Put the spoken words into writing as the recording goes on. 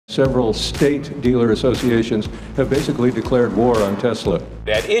Several state dealer associations have basically declared war on Tesla.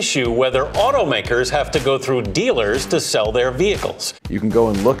 At issue whether automakers have to go through dealers to sell their vehicles. You can go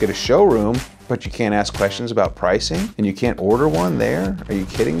and look at a showroom, but you can't ask questions about pricing, and you can't order one there? Are you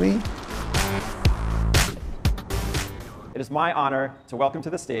kidding me? It is my honor to welcome to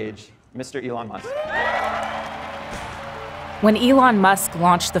the stage Mr. Elon Musk. When Elon Musk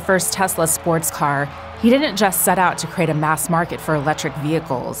launched the first Tesla sports car, he didn't just set out to create a mass market for electric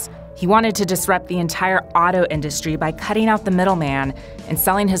vehicles. He wanted to disrupt the entire auto industry by cutting out the middleman and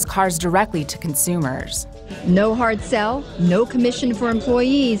selling his cars directly to consumers. No hard sell, no commission for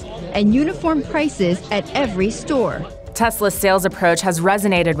employees, and uniform prices at every store. Tesla's sales approach has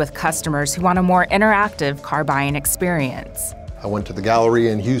resonated with customers who want a more interactive car buying experience. I went to the gallery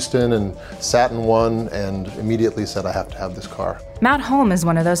in Houston and sat in one and immediately said, I have to have this car. Matt Holm is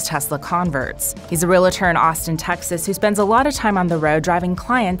one of those Tesla converts. He's a realtor in Austin, Texas, who spends a lot of time on the road driving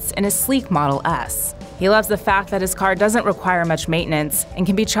clients in his sleek Model S. He loves the fact that his car doesn't require much maintenance and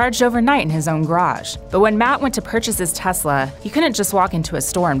can be charged overnight in his own garage. But when Matt went to purchase his Tesla, he couldn't just walk into a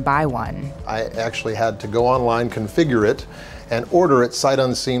store and buy one. I actually had to go online, configure it, and order it sight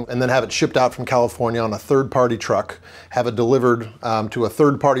unseen, and then have it shipped out from California on a third-party truck, have it delivered to a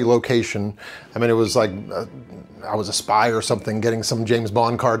third-party location. I mean, it was like I was a spy or something getting some James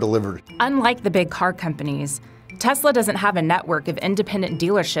Bond car delivered. Unlike the big car companies, Tesla doesn't have a network of independent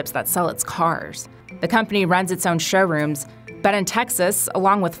dealerships that sell its cars. The company runs its own showrooms, but in Texas,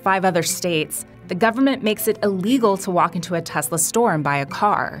 along with 5 other states, the government makes it illegal to walk into a Tesla store and buy a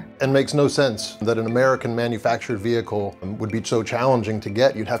car. It makes no sense that an American manufactured vehicle would be so challenging to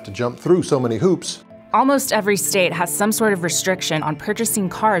get. You'd have to jump through so many hoops. Almost every state has some sort of restriction on purchasing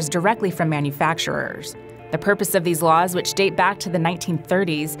cars directly from manufacturers. The purpose of these laws, which date back to the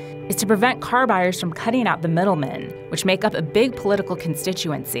 1930s, is to prevent car buyers from cutting out the middlemen, which make up a big political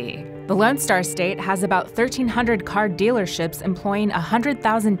constituency. The Lone Star State has about 1,300 car dealerships employing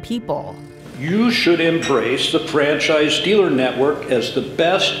 100,000 people. You should embrace the franchise dealer network as the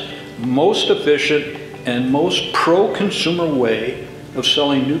best, most efficient, and most pro-consumer way of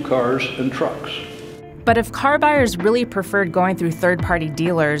selling new cars and trucks. But if car buyers really preferred going through third-party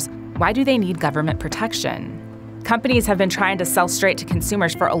dealers, why do they need government protection? Companies have been trying to sell straight to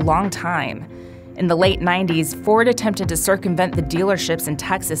consumers for a long time. In the late 90s, Ford attempted to circumvent the dealerships in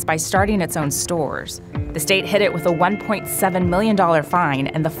Texas by starting its own stores. The state hit it with a $1.7 million fine,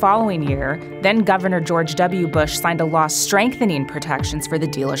 and the following year, then-Governor George W. Bush signed a law strengthening protections for the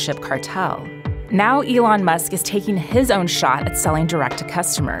dealership cartel. Now Elon Musk is taking his own shot at selling direct to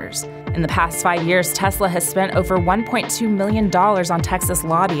customers. In the past 5 years, Tesla has spent over $1.2 million on Texas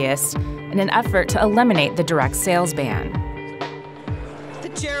lobbyists in an effort to eliminate the direct sales ban. The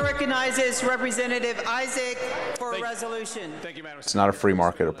chair recognizes Representative Isaac for a resolution. Thank you, Madam. It's not a free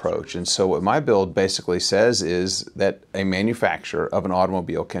market approach. And so what my bill basically says is that a manufacturer of an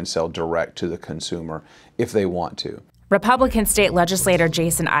automobile can sell direct to the consumer if they want to. Republican state legislator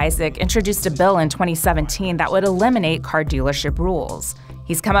Jason Isaac introduced a bill in 2017 that would eliminate car dealership rules.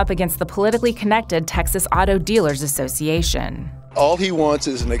 He's come up against the politically connected Texas Auto Dealers Association. All he wants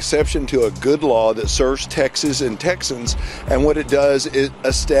is an exception to a good law that serves Texas and Texans, and what it does, it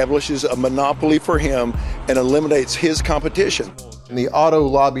establishes a monopoly for him and eliminates his competition. And the auto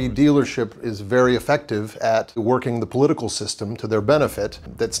lobby dealership is very effective at working the political system to their benefit.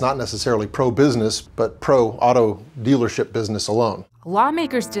 That's not necessarily pro-business, but pro-auto dealership business alone.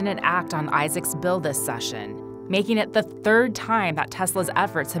 Lawmakers didn't act on Isaac's bill this session, making it the 3rd time that Tesla's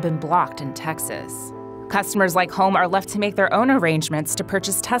efforts have been blocked in Texas. Customers like Holm are left to make their own arrangements to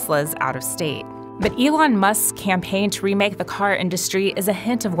purchase Teslas out of state. But Elon Musk's campaign to remake the car industry is a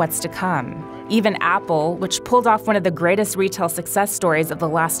hint of what's to come. Even Apple, which pulled off one of the greatest retail success stories of the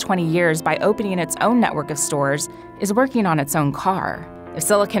last 20 years by opening its own network of stores, is working on its own car. If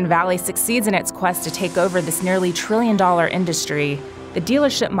Silicon Valley succeeds in its quest to take over this nearly $1 trillion industry, the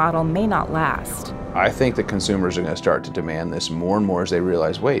dealership model may not last. I think that consumers are going to start to demand this more and more as they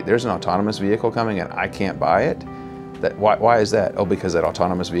realize, wait, there's an autonomous vehicle coming and I can't buy it? Why is that? Oh, because that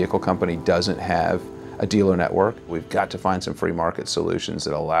autonomous vehicle company doesn't have a dealer network. We've got to find some free market solutions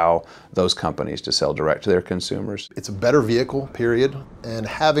that allow those companies to sell direct to their consumers. It's a better vehicle, period. And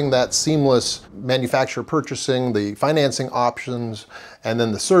having that seamless manufacturer purchasing, the financing options, and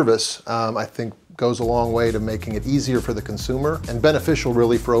then the service, I think goes a long way to making it easier for the consumer and beneficial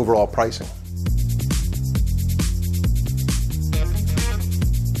really for overall pricing.